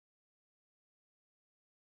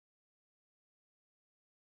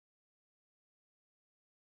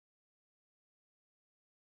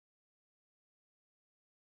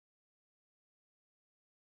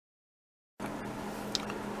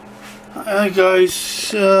Hi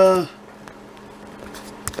guys,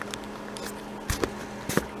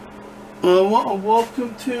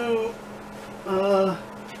 welcome to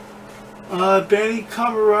Benny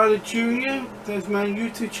Cammarata Jr. That's my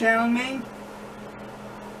YouTube channel name.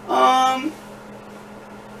 I'm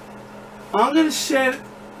gonna set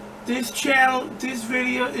this channel. This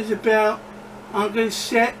video is about I'm gonna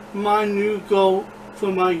set my new goal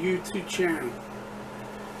for my YouTube channel.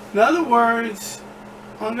 In other words,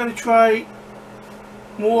 I'm going to try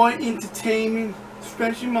more entertainment,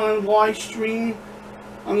 especially my live streaming.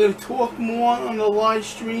 I'm going to talk more on the live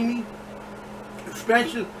streaming,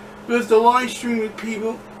 especially because the live streaming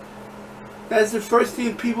people, that's the first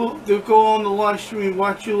thing people, they'll go on the live streaming,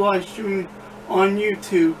 watch your live streaming on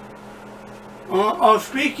YouTube.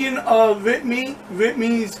 Speaking of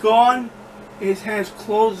VidMe is gone. It has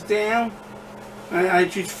closed down. I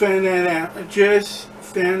just found that out.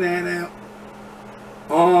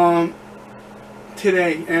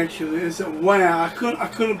 Today actually. It's wow, I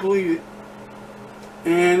couldn't believe it,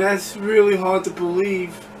 and that's really hard to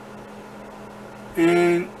believe.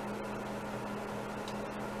 And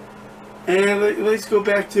let's go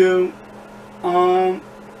back to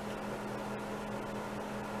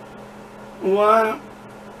what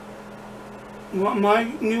my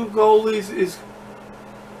new goal is.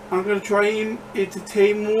 I'm gonna try and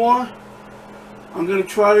entertain more. I'm gonna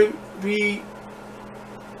try to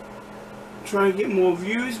get more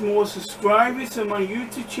views, more subscribers on my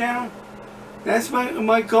YouTube channel. That's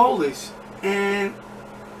my goal is, and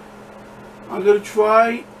I'm gonna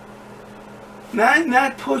try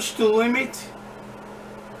not push the limit.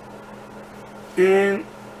 And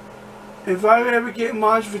if I ever get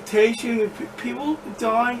monetization, if people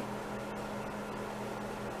die,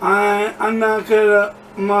 I'm not gonna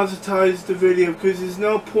monetize the video, because there's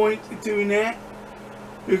no point in doing that.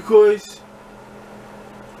 Because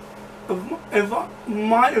if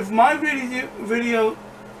my video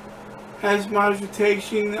has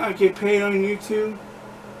monetization, I get paid on YouTube.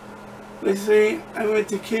 Let's say I went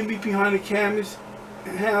to Kimby Behind the Cameras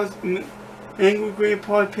house and Angry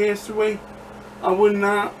Grandpa passed away, I would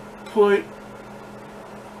not put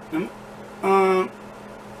I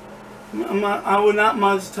would not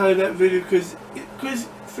monetize that video, because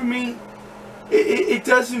for me it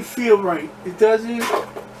doesn't feel right. It doesn't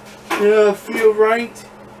feel right.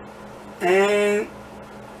 And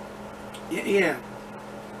yeah,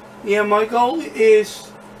 my goal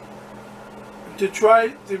is to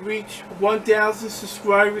try to reach 1,000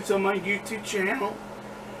 subscribers on my YouTube channel,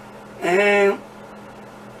 and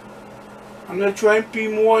I'm gonna try and be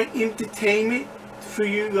more entertainment for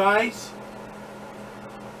you guys.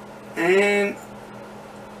 And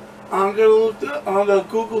I'm gonna look on the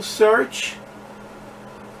Google search,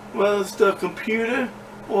 whether it's the computer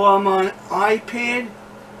or on my iPad,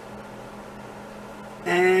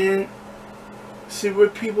 and see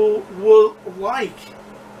what people will like.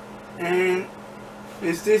 And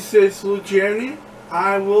if this is legitimate,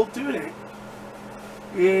 I will do that.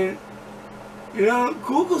 And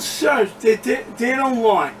Google search, they don't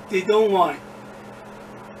lie. They don't lie.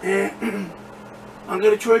 And I'm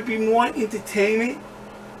gonna try to be more entertainment.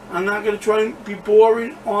 I'm not gonna try and be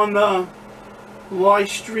boring on the live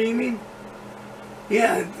streaming.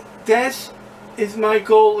 Yeah, that's my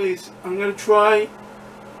goal is I'm gonna try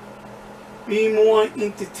be more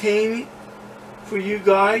entertaining for you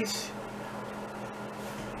guys.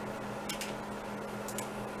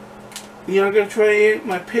 I'm gonna try to add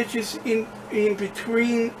my pictures in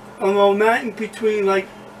between, although not in between, like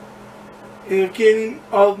in the beginning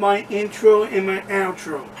of my intro and my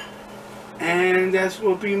outro. And that's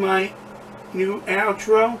will be my new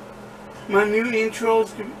outro. My new intro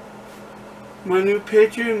is my new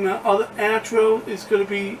picture. My other outro is gonna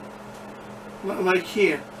be like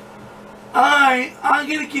here. I'm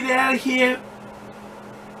gonna get out of here.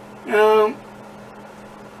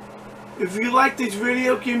 If you like this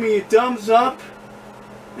video, give me a thumbs up,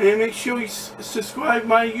 and make sure you subscribe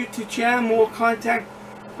my YouTube channel. More contact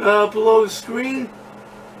below the screen.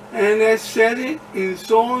 And that said it. And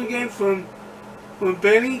so long again from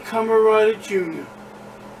Benny Cammarata Jr.